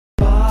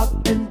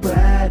Bob and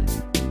Brad,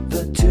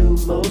 the two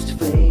most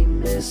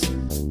famous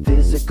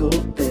physical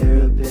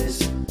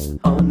therapists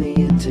on the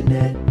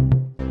internet.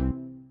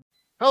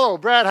 Hello,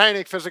 Brad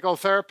Heineck, physical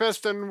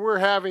therapist, and we're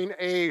having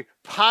a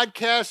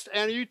podcast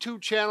and a YouTube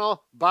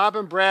channel, Bob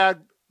and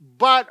Brad,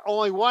 but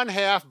only one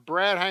half,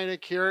 Brad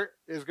Heineck here,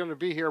 is going to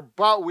be here,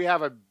 but we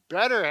have a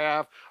better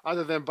half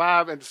other than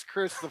Bob, and it's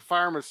Chris, the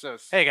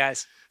pharmacist. Hey,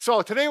 guys.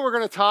 So today we're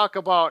going to talk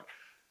about,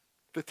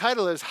 the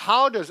title is,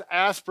 How Does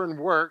Aspirin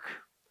Work?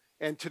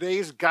 And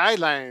today's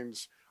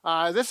guidelines.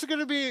 This is going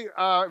to be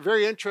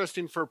very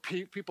interesting for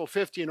people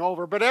 50 and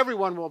over, but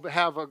everyone will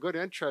have a good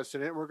interest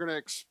in it. We're going to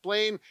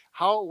explain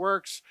how it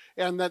works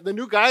and the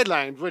new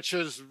guidelines, which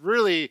is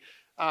really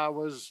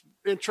was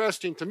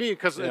interesting to me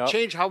because it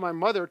changed how my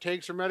mother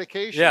takes her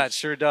medication. Yeah, it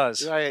sure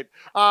does. Right.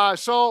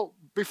 So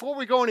before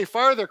we go any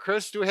farther,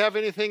 Chris, do we have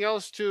anything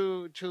else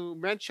to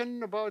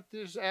mention about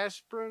this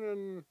aspirin?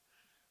 And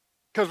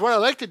because what I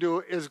like to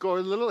do is go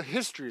a little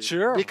history.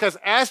 Sure. Because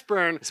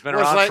aspirin, it's been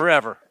around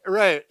forever.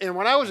 Right. And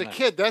when I was a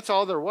kid, that's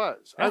all there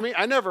was. Yeah. I mean,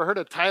 I never heard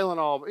of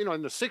Tylenol,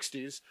 in the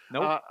 60s.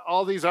 Nope.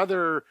 All these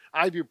other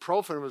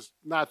ibuprofen was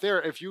not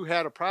there. If you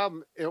had a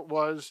problem, it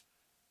was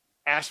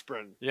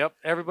aspirin. Yep.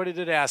 Everybody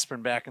did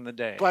aspirin back in the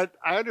day. But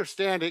I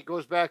understand it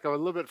goes back a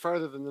little bit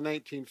further than the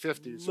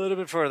 1950s. A little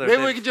bit further.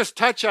 Maybe we can just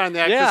touch on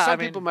that because some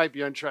people might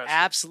be interested.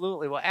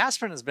 Absolutely. Well,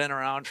 aspirin has been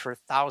around for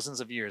thousands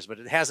of years, but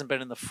it hasn't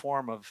been in the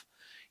form of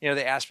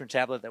the aspirin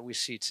tablet that we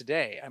see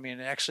today. I mean,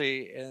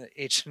 actually,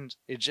 ancient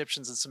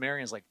Egyptians and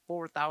Sumerians, like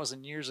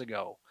 4,000 years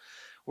ago,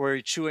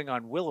 were chewing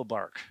on willow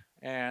bark.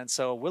 And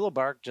so willow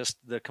bark, just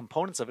the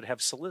components of it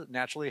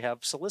naturally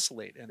have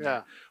salicylate in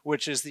there,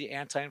 which is the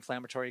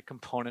anti-inflammatory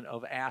component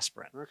of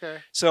aspirin. Okay.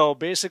 So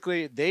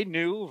basically, they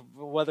knew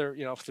whether,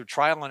 through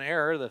trial and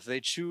error, that if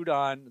they chewed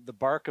on the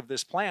bark of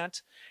this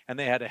plant and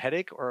they had a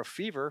headache or a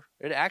fever,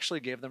 it actually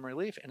gave them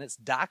relief, and it's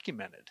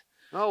documented.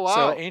 Oh, wow.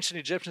 So ancient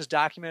Egyptians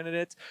documented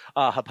it.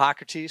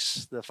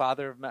 Hippocrates, the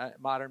father of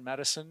modern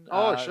medicine.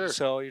 Oh, sure.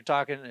 So you're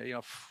talking,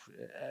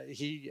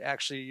 he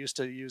actually used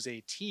to use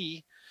a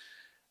tea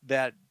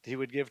that he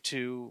would give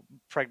to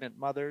pregnant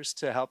mothers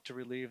to help to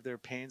relieve their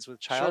pains with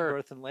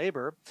childbirth and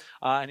labor.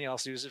 And he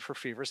also used it for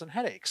fevers and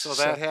headaches. So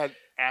that had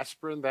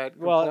aspirin, that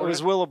component? Well, it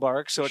was willow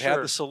bark, so it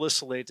had the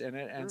salicylate in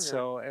it. And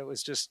so it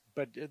was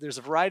but there's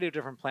a variety of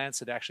different plants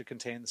that actually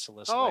contain the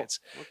salicylates.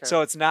 Oh, okay.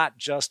 So it's not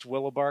just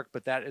willow bark,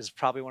 but that is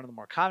probably one of the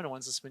more common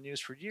ones that's been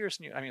used for years.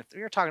 I mean,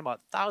 you're talking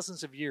about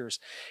thousands of years.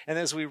 And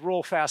as we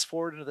roll fast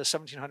forward into the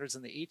 1700s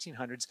and the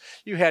 1800s,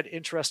 you had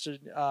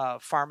interested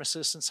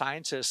pharmacists and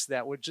scientists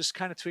that would just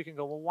kind of tweak and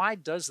go, well, why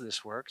does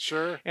this work?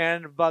 Sure.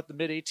 And about the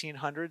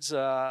mid-1800s,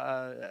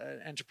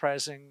 an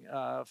enterprising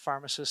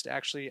pharmacist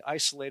actually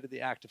isolated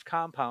the active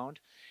compound.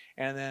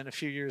 And then a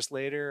few years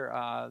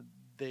later,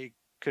 they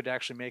could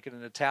actually make it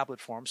in a tablet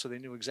form, so they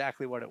knew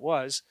exactly what it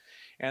was.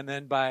 And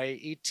then by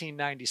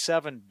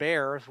 1897,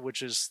 Bayer,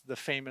 which is the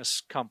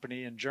famous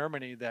company in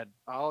Germany that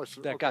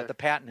got the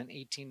patent in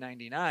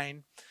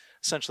 1899,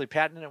 essentially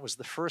patented it, was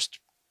the first,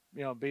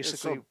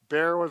 basically. So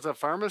Bayer was a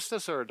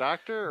pharmacist or a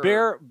doctor?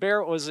 Or?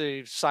 Bayer was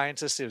a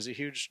scientist. It was a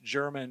huge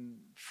German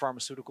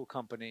pharmaceutical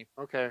company.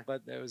 Okay.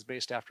 But it was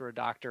based after a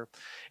doctor.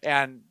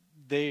 And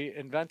they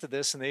invented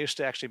this, and they used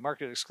to actually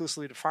market it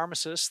exclusively to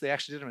pharmacists. They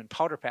actually did them in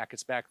powder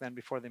packets back then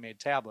before they made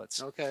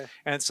tablets. Okay.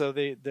 And so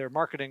their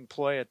marketing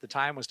ploy at the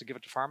time was to give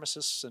it to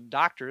pharmacists and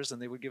doctors,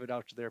 and they would give it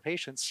out to their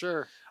patients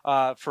for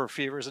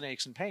fevers and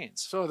aches and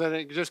pains. So that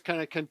it just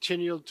kind of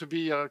continued to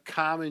be a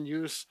common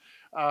use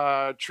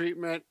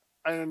treatment.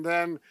 And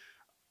then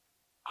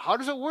how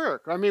does it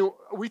work? I mean,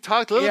 we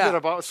talked a little bit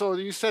about, so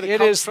you said it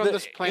comes from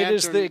this plant. It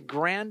is the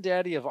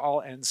granddaddy of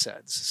all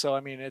NSAIDs. So,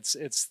 I mean, it's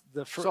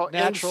the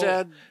natural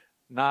NSAID,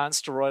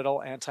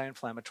 non-steroidal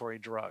anti-inflammatory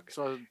drug.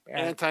 So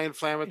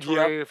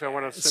anti-inflammatory, if I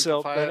want to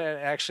simplify it.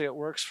 Actually, it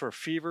works for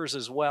fevers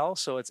as well.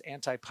 So it's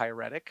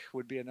antipyretic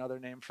would be another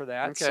name for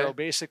that. Okay. So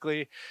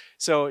basically,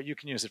 you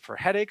can use it for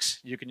headaches.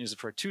 You can use it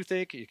for a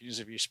toothache. You can use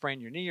it if you sprain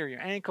your knee or your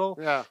ankle.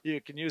 Yeah.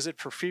 You can use it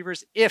for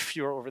fevers if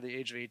you're over the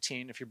age of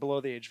 18. If you're below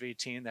the age of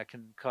 18, that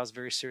can cause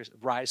very serious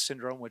Reye's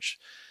syndrome, which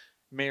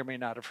may or may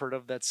not have heard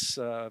of. That's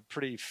a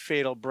pretty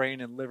fatal brain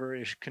and liver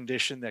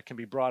condition that can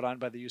be brought on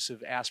by the use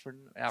of aspirin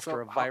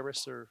after a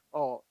virus or.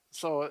 Oh,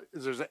 so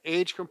there's an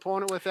age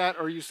component with that,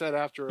 or you said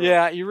after?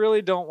 Yeah, you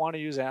really don't want to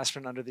use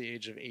aspirin under the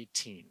age of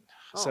 18.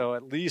 So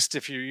at least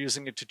if you're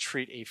using it to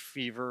treat a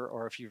fever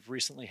or if you've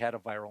recently had a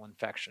viral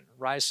infection.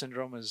 Reye's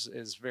syndrome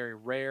is very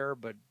rare,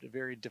 but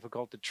very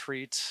difficult to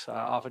treat.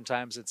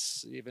 Oftentimes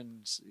it's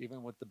even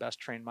with the best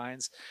trained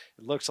minds,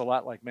 it looks a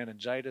lot like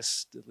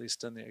meningitis, at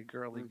least in the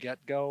early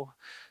get-go.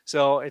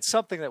 So it's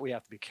something that we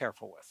have to be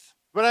careful with.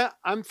 But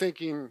I'm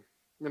thinking,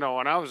 when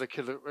I was a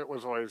kid, it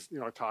was always,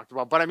 talked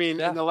about. But I mean,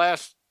 in the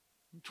last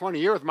 20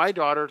 years, my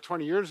daughter,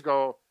 20 years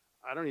ago,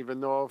 I don't even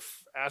know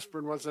if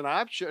aspirin was an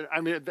option. I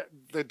mean,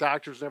 the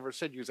doctors never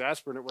said use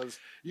aspirin. It was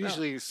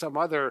usually some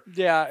other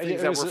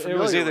things it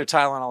was either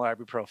Tylenol or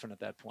ibuprofen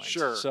at that point.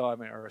 Sure. So, I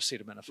mean, or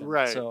acetaminophen.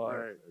 Right. So,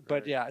 right.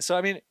 But yeah, so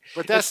I mean.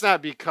 But that's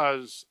not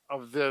because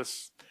of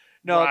this.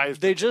 No, rise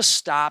they to- just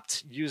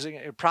stopped using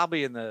it.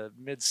 Probably in the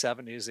mid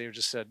 70s, they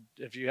just said,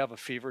 if you have a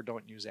fever,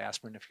 don't use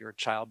aspirin if you're a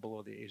child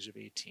below the age of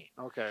 18.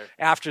 Okay.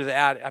 After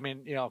that, I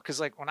mean, because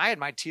like when I had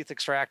my teeth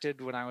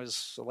extracted when I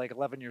was like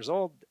 11 years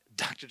old,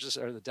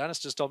 the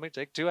dentist just told me to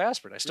take 2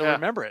 aspirin. I still Yeah.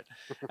 remember it.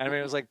 And I mean,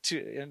 it was like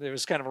 2, and it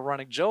was kind of a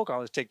running joke. I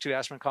always take 2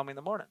 aspirin, call me in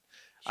the morning.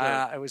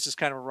 Sure. It was just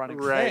kind of a running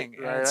Right, thing.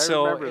 right. And I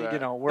so,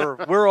 remember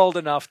that. we're old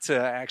enough to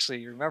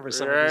actually remember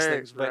some of these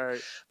things. But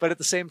right. but at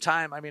the same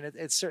time, I mean,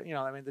 it's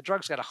I mean, the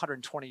drug's got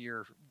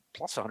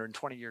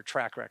 120-year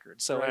track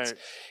record. So Right.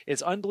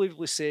 it's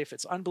unbelievably safe.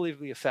 It's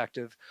unbelievably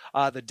effective.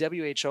 The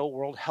WHO,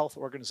 World Health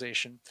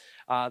Organization,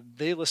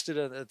 they listed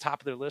at the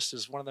top of their list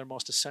as one of their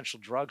most essential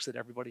drugs that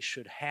everybody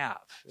should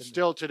have. And-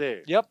 Still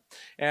today. Yep.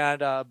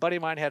 And a buddy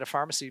of mine had a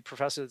pharmacy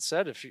professor that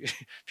said, if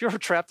you're ever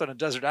trapped on a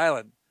desert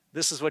island,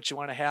 this is what you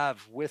want to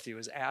have with you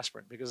is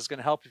aspirin, because it's going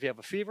to help if you have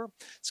a fever.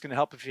 It's going to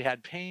help if you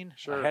had pain,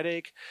 Sure. a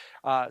headache.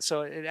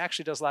 So it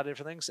actually does a lot of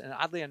different things. And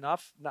oddly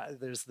enough,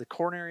 there's the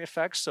coronary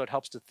effects. So it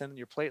helps to thin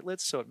your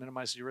platelets. So it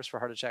minimizes your risk for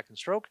heart attack and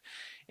stroke.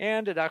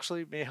 And it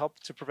actually may help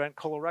to prevent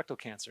colorectal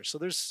cancer. So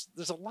there's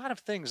a lot of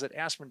things that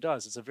aspirin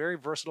does. It's a very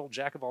versatile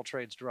jack of all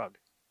trades drug.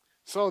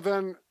 So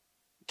then,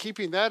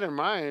 keeping that in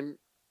mind,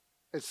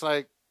 it's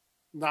like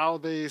now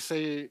they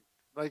say,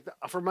 like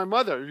for my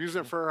mother, use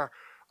it for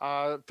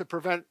to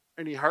prevent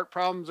any heart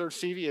problems or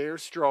CVA or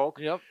stroke.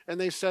 Yep. And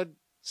they said,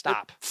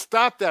 Stop.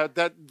 Stop that.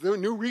 That the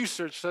new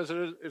research says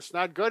it's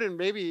not good, and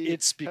maybe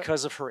It's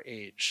because of her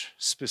age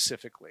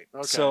specifically.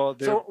 Okay. So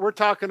So we're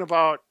talking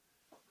about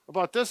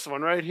this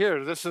one right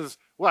here. This is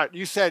what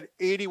you said,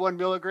 81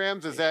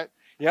 milligrams. Is that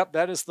Yep,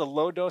 that is the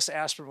low dose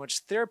aspirin,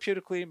 which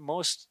therapeutically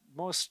most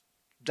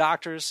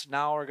doctors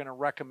now are going to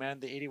recommend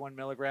the 81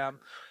 milligram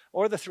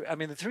or the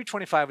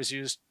 325 is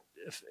used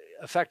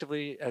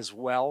effectively as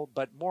well,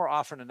 but more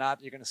often than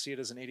not, you're going to see it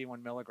as an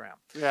 81 milligram.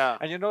 yeah?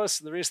 And you notice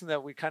the reason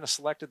that we kind of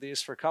selected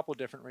these for a couple of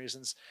different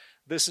reasons.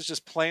 This is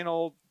just plain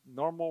old,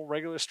 normal,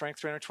 regular strength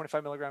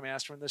 325 milligram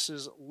aspirin. This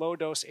is low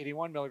dose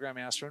 81 milligram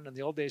aspirin. In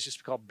the old days, it used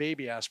to be called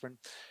baby aspirin.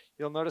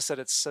 You'll notice that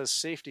it says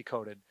safety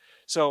coded.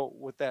 So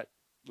with that,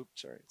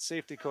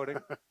 safety coding.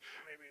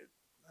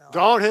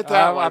 Don't hit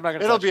that one. I'm not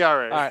gonna It'll touch be all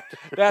right. All right.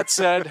 That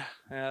said,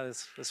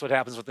 that's what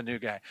happens with the new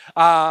guy.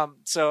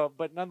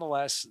 But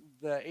nonetheless,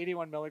 the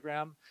 81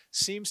 milligram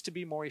seems to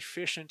be more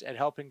efficient at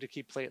helping to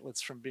keep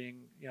platelets from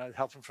being,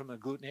 helping from the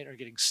glutamate or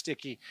getting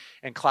sticky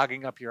and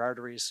clogging up your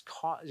arteries.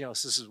 So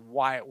this is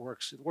why it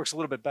works. It works a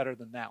little bit better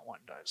than that one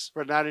does.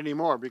 But not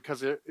anymore,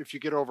 because if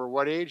you get over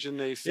what age, and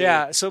they say,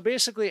 Yeah. So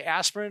basically,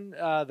 aspirin,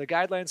 the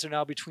guidelines are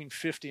now between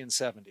 50 and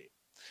 70.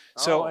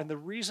 So, Oh. and the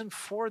reason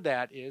for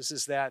that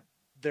is that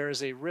there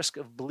is a risk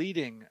of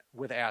bleeding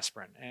with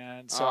aspirin.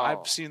 And so Oh.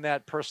 I've seen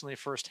that personally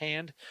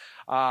firsthand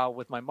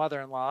with my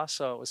mother-in-law.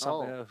 So it was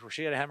something where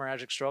she had a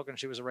hemorrhagic stroke and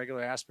she was a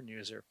regular aspirin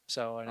user.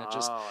 So, and it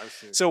just, I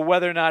see. so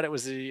whether or not it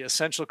was the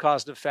essential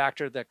causative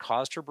factor that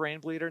caused her brain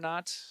bleed or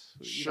not,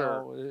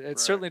 Sure. it Right.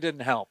 certainly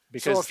didn't help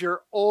because So if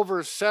you're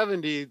over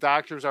 70,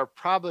 doctors are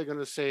probably going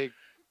to say,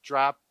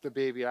 drop the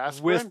baby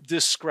aspirin. with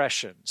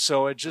discretion.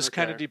 So it just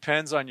kind of Okay.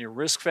 depends on your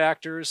risk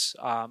factors.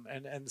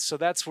 And so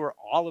that's where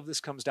all of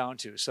this comes down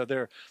to. So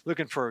they're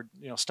looking for,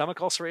 stomach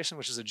ulceration,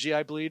 which is a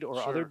GI bleed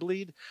or other Sure.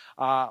 bleed,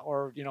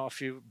 or,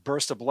 if you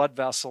burst a blood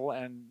vessel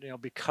and,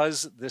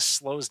 because this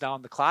slows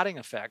down the clotting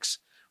effects,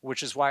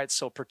 which is why it's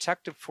so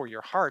protective for your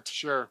heart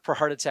Sure. for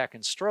heart attack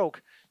and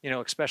stroke,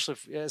 especially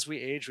as we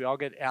age, we all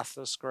get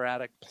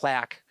atherosclerotic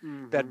plaque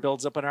that Mhm.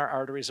 builds up in our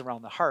arteries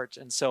around the heart.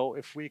 And so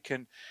if we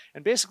can,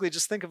 and basically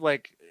just think of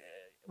like,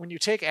 when you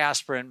take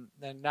aspirin,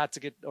 and not to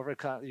get over,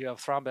 you have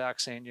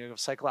thromboxane, you have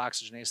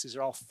cyclooxygenase. These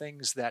are all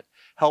things that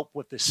help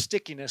with the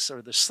stickiness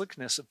or the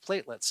slickness of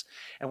platelets.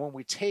 And when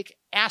we take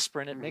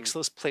aspirin, it makes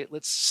those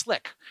platelets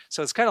slick.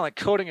 So it's kind of like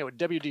coating it with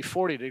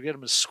WD-40 to get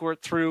them to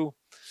squirt through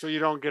So you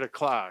don't get a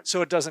clog.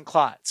 so it doesn't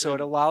clot. So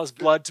it allows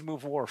blood to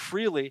move more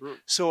freely. Mm.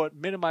 So it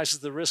minimizes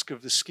the risk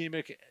of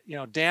ischemic,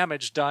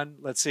 damage done.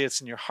 Let's say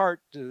it's in your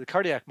heart, to the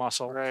cardiac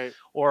muscle, Right.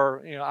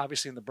 or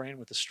obviously in the brain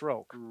with the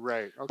stroke.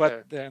 Right. Okay.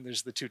 But then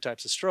there's the 2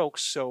 types of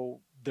strokes.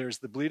 So there's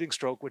the bleeding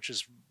stroke, which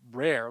is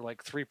rare,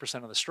 like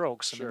 3% of the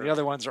strokes. And Sure. the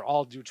other ones are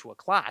all due to a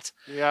clot.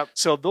 Yep.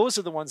 So those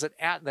are the ones that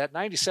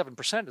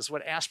 97% is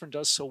what aspirin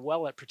does so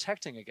well at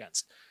protecting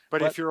against. But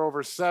But if you're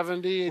over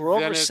 70, we're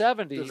then over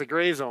 70. there's a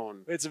gray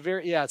zone. It's a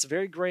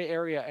very gray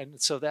area,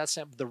 and so that's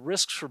the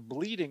risks for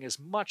bleeding is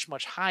much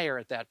higher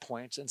at that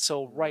point. And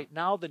so right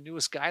now, the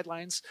newest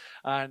guidelines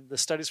and the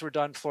studies were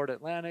done: Florida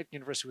Atlantic,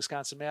 University of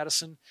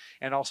Wisconsin-Madison,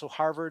 and also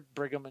Harvard,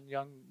 Brigham and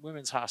Young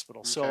Women's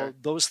Hospital. So Okay.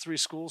 those 3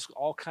 schools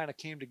all kind of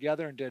came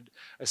together and did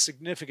a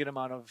significant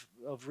amount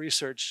of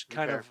research,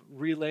 kind Okay. of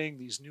relaying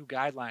these new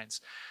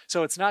guidelines.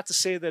 So it's not to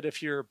say that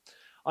if you're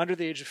Under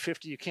the age of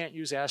 50, you can't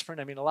use aspirin.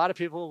 I mean, a lot of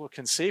people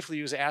can safely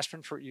use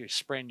aspirin for you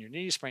sprain your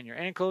knee, sprain your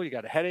ankle, you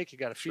got a headache, you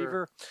got a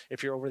fever.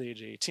 If you're over the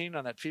age of 18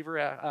 on that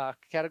fever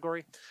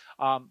category,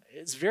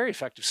 it's very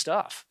effective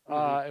stuff.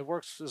 It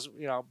works, as,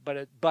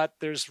 but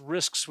there's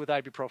risks with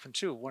ibuprofen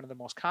too. One of the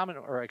most common,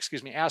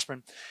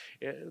 aspirin,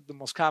 the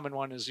most common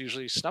one is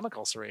usually stomach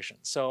ulceration.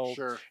 So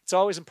it's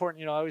always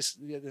important,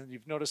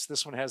 you've noticed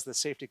this one has the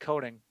safety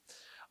coating.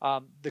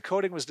 The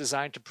coating was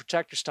designed to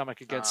protect your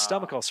stomach against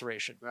stomach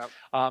ulceration.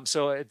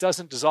 So it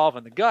doesn't dissolve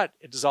in the gut,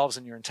 it dissolves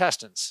in your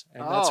intestines,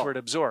 and that's where it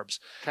absorbs.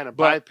 Kind of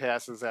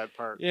bypasses that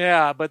part.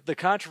 Yeah, but the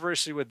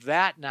controversy with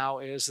that now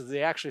is that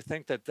they actually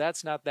think that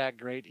that's not that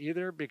great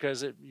either,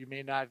 because you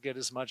may not get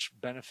as much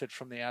benefit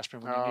from the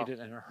aspirin when you need it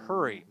in a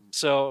hurry.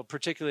 So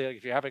particularly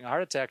if you're having a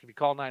heart attack, if you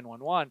call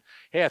 911,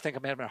 hey, I think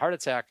I'm having a heart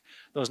attack,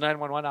 those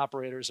 911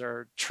 operators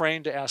are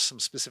trained to ask some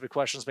specific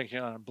questions, making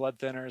it on blood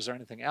thinners or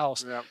anything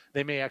else.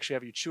 They may actually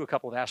have you chew a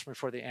couple of aspirin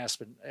before the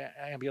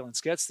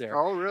ambulance gets there.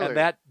 Oh, really?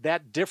 And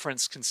that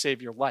difference can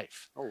save your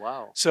life. Oh,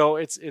 wow. So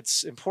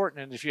it's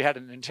important. And if you had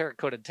an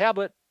enteric-coated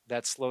tablet,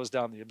 that slows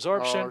down the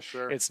absorption.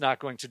 It's not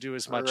going to do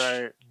as much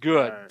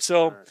good.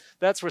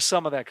 That's where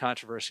some of that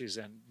controversy is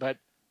in. But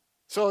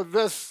so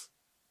this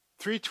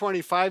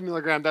 325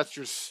 milligram, that's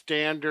your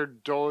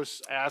standard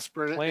dose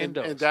aspirin,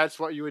 and that's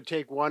what you would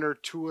take 1 or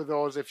 2 of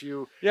those if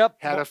you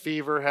had a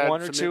fever, had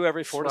 1 or 2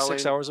 every 4 to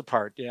 6 hours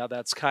apart. Yeah,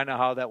 that's kind of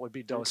how that would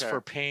be dosed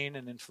for pain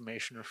and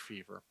inflammation or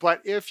fever.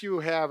 But if you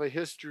have a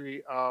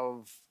history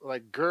of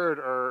like GERD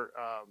or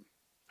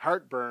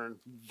heartburn,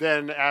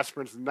 then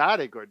aspirin's not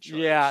a good choice.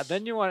 Yeah,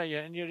 then you want to,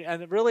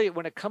 and really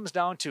when it comes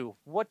down to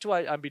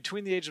I'm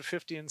between the age of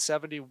 50 and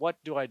 70, what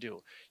do I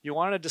do? You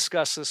want to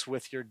discuss this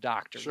with your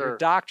doctor. Your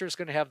doctor is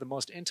going to have the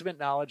most intimate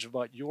knowledge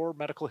about your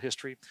medical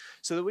history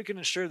so that we can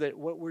ensure that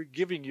what we're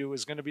giving you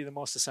is going to be the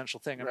most essential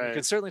thing. I mean, you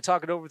can certainly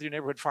talk it over with your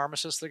neighborhood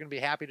pharmacist. They're going to be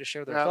happy to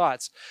share their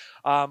thoughts.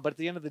 But at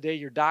the end of the day,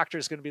 your doctor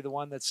is going to be the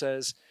one that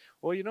says,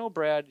 well,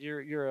 Brad,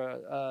 you're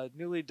a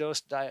newly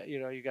dosed,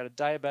 you got a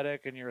diabetic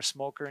and you're a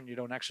smoker and you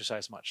don't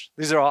exercise much.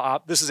 These are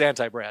all, this is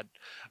anti-Brad,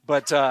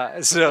 but I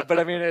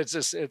mean,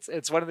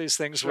 it's one of these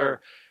things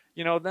where,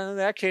 then in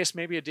that case,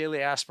 maybe a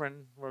daily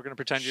aspirin, we're going to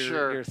pretend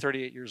you're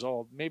 38 years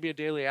old. Maybe a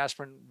daily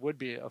aspirin would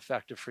be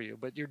effective for you,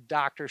 but your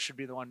doctor should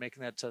be the one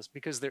making that test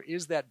because there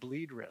is that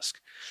bleed risk,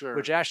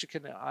 which actually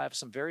can have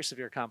some very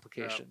severe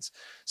complications.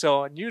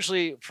 So, and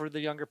usually for the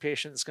younger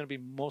patient, it's going to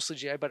be mostly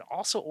GI, but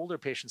also older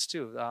patients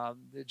too.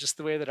 Just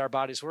the way that our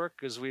bodies work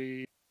is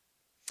we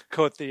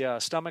coat the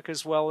stomach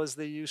as well as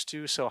they used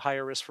to, so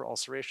higher risk for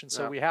ulceration.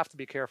 So we have to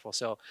be careful.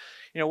 So,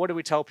 what do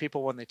we tell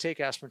people when they take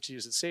aspirin to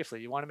use it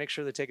safely? You want to make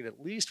sure they take it at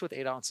least with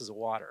 8 ounces of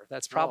water.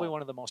 That's probably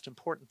one of the most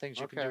important things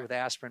you can do with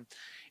aspirin,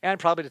 and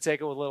probably to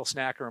take it with a little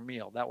snack or a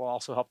meal. That will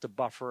also help to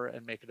buffer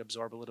and make it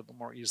absorb a little bit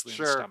more easily in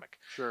the stomach.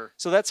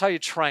 So that's how you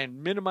try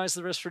and minimize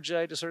the risk for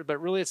GI disorder.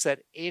 But really, it's that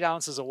 8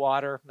 ounces of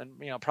water,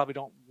 and probably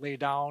don't lay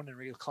down and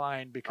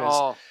recline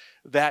because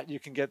that you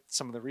can get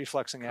some of the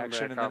refluxing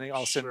action, and then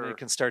all of a sudden it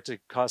can start to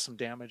cause some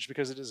damage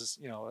because it is,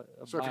 so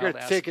if you're going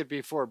to take it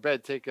before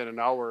bed, take it an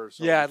hour or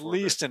so. Yeah, at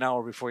least an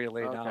hour before you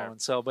lay down.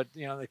 So, but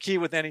the key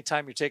with any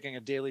time you're taking a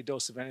daily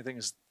dose of anything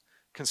is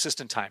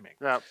consistent timing.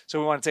 So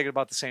we want to take it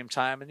about the same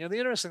time. And the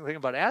interesting thing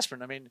about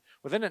aspirin, I mean,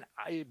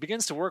 it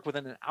begins to work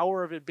within an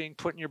hour of it being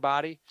put in your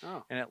body,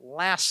 and it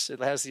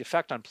has the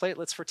effect on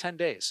platelets for 10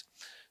 days.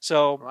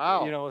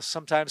 So,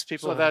 sometimes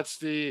people. So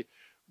that's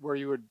where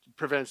you would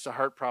prevent the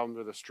heart problems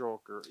or the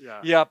stroke or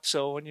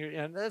So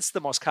and that's the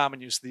most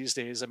common use these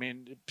days. I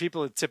mean,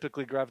 people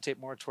typically gravitate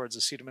more towards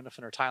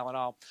acetaminophen or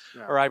Tylenol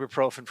or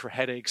ibuprofen for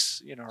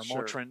headaches, or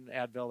Motrin,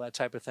 Advil, that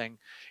type of thing.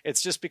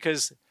 It's just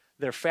because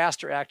they're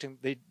faster acting.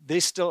 They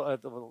still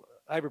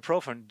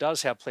ibuprofen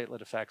does have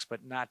platelet effects,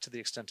 but not to the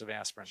extent of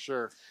aspirin.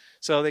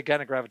 So they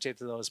kind of gravitate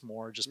to those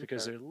more just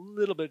because they're a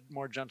little bit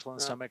more gentle in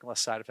the stomach,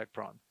 less side effect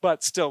prone,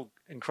 but still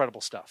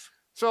incredible stuff.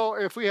 So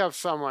if we have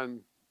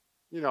someone,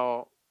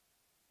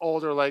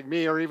 older like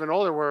me or even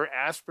older where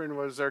aspirin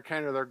was their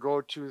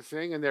go-to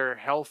thing and they're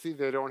healthy,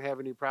 they don't have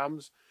any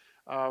problems,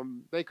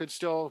 they could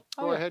still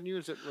go ahead and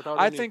use it without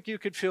I think you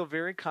could feel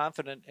very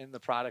confident in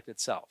the product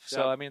itself.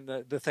 So I mean,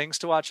 the things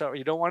to watch out,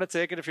 you don't want to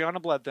take it if you're on a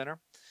blood thinner.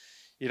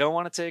 You don't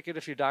want to take it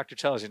if your doctor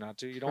tells you not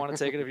to. You don't want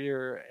to take it if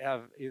you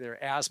have either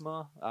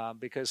asthma,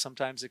 because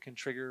sometimes it can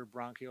trigger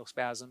bronchial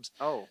spasms.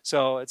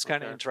 So it's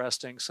kind of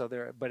interesting.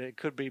 But it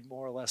could be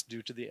more or less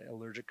due to the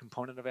allergic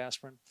component of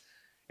aspirin.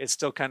 It's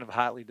still kind of a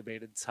hotly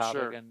debated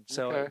topic. And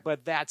so,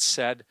 but that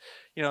said,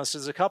 so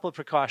there's a couple of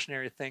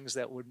precautionary things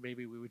that we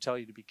would tell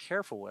you to be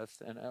careful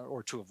with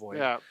or to avoid.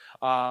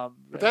 But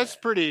that's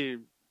pretty.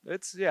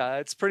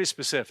 It's pretty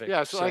specific.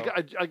 So like,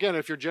 again,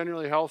 if you're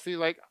generally healthy,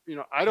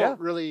 I don't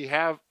really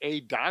have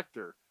a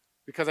doctor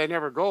because I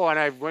never go, and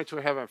I went to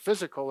have a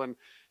physical, and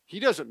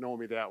he doesn't know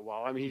me that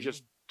well. I mean, he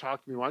just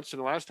talked to me once, and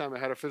the last time I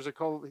had a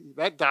physical,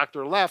 that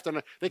doctor left,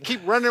 and they keep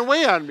running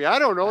away on me. I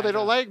don't know. They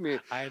don't like me.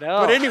 I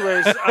know. But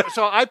anyways,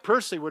 so I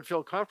personally would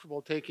feel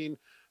comfortable taking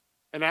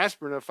an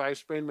aspirin if I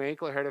sprained my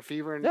ankle or had a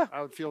fever, and Yeah.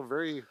 I would feel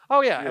very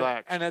Oh yeah,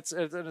 relaxed. and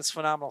it's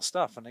phenomenal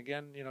stuff. And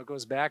again, it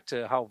goes back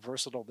to how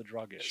versatile the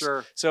drug is.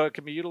 Sure. So it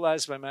can be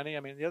utilized by many.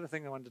 I mean, the other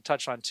thing I wanted to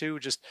touch on too,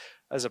 just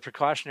as a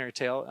precautionary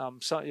tale,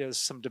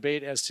 some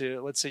debate as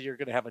to, let's say you're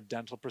going to have a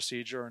dental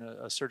procedure and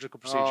a surgical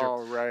procedure,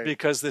 Oh, right.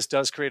 because this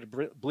does create a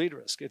bleed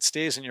risk. It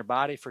stays in your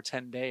body for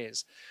 10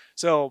 days.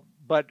 So,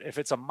 but if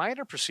it's a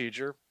minor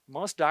procedure,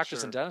 most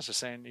doctors and Sure. dentists are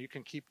saying you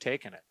can keep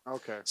taking it.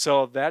 Okay.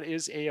 So that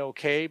is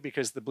a-okay,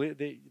 because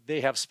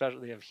they have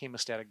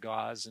hemostatic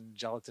gauze and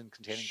gelatin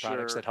containing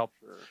products that help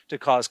Sure. to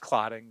cause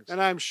clotting.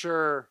 And I'm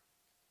sure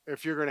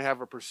if you're going to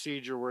have a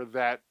procedure where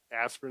that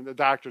aspirin, the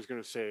doctor's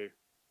going to say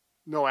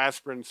no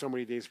aspirin so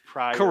many days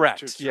prior. To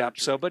Correct. Yeah. surgery.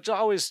 So, but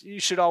you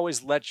should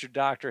always let your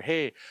doctor,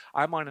 hey,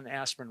 I'm on an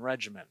aspirin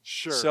regimen.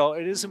 Sure. So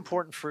it is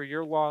important for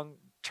your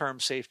long-term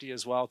safety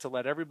as well to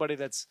let everybody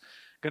that's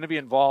going to be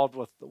involved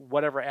with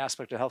whatever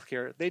aspect of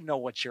healthcare, they know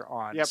what you're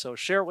on. Yep. So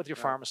share it with your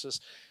Yeah.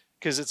 pharmacist,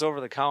 because it's over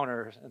the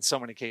counter in so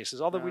many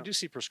cases. Although we Yeah. do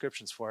see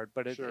prescriptions for it,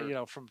 but it, Sure.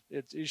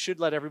 you should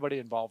let everybody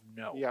involved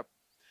know. Yep.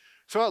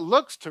 So it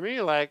looks to me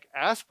like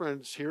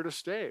aspirin's here to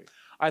stay.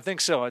 I think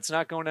so. It's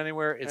not going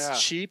anywhere. It's Yeah.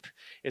 cheap.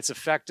 It's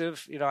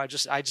effective. I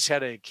just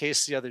had a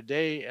case the other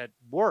day at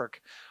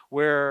work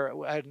where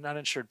I had an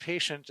uninsured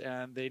patient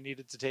and they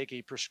needed to take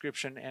a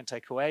prescription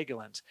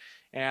anticoagulant,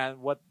 and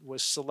what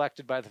was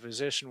selected by the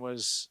physician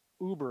was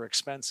uber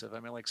expensive. I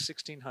mean, like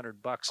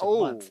 $1,600 a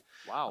month.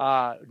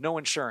 Wow. No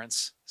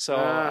insurance. So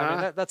I mean,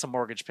 Uh-huh. that's a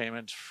mortgage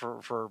payment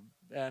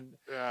and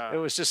Yeah. it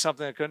was just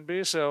something that couldn't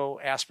be. So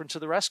aspirin to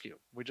the rescue.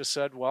 We just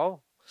said,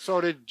 well,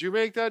 So did you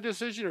make that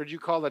decision, or did you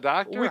call the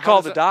doctor? we How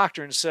called does the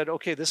doctor and said,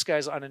 okay, this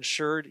guy's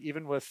uninsured,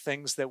 even with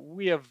things that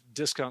we have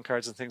discount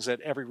cards and things that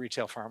every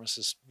retail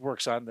pharmacist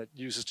works on that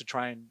uses to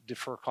try and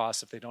defer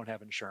costs if they don't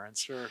have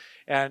insurance. Sure.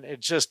 And it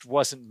just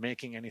wasn't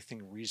making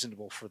anything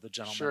reasonable for the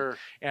gentleman. Sure.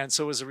 And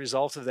so as a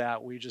result of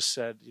that, we just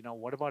said,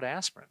 what about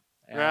aspirin?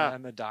 Yeah.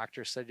 And the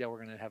doctor said, yeah, we're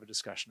going to have a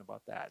discussion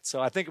about that.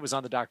 So I think it was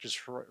on the doctor's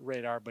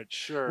radar, but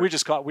Sure.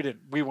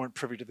 we weren't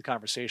privy to the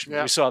conversation.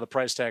 Yeah. We saw the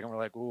price tag and we're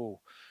like, ooh,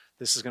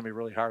 this is going to be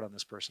really hard on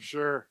this person.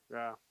 Sure.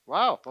 Yeah.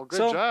 Wow. Well, good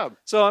So- job.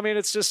 So I mean,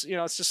 it's just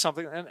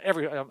something, and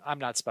I'm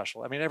not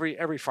special. I mean,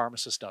 every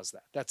pharmacist does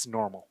that. That's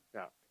normal.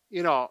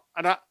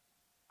 And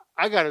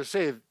I got to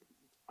say,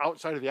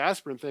 outside of the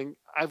aspirin thing,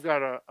 I've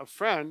got a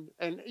friend,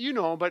 and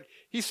but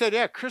he said,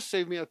 yeah, Chris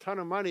saved me a ton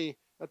of money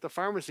at the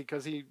pharmacy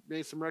because he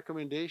made some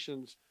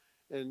recommendations,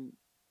 and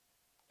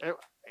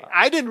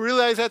I didn't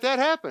realize that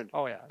happened.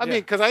 Oh yeah. I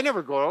mean, because I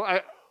never go.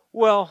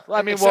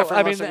 Except for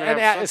unless I'm gonna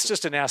have it's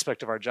just an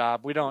aspect of our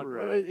job. We don't,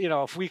 Right.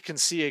 if we can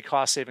see a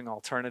cost-saving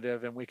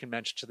alternative and we can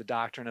mention to the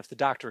doctor, and if the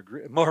doctor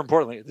more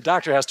importantly, the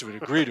doctor has to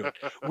agree to it.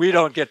 We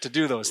don't get to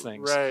do those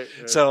things. Right.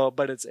 So,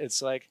 but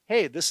it's like,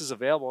 hey, this is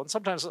available, and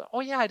sometimes,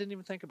 oh yeah, I didn't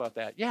even think about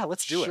that. Yeah,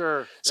 let's do it.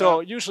 Sure. So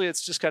usually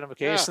it's just kind of a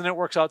case, Yeah. and it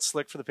works out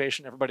slick for the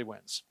patient. Everybody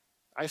wins.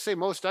 I say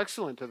most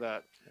excellent to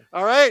that.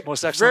 All right.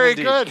 Most excellent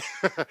Very good.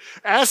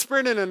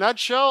 Aspirin in a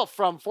nutshell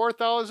from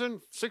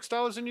 4,000,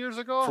 6,000 years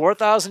ago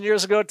 4,000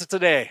 years ago to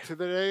today, to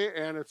today,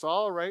 and it's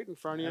all right in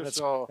front of and you. it's,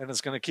 So and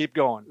it's going to keep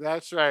going.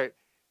 that's right.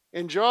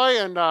 Enjoy,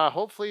 and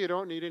hopefully you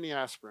don't need any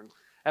aspirin.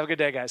 Have a good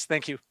day, guys.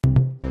 Thank you.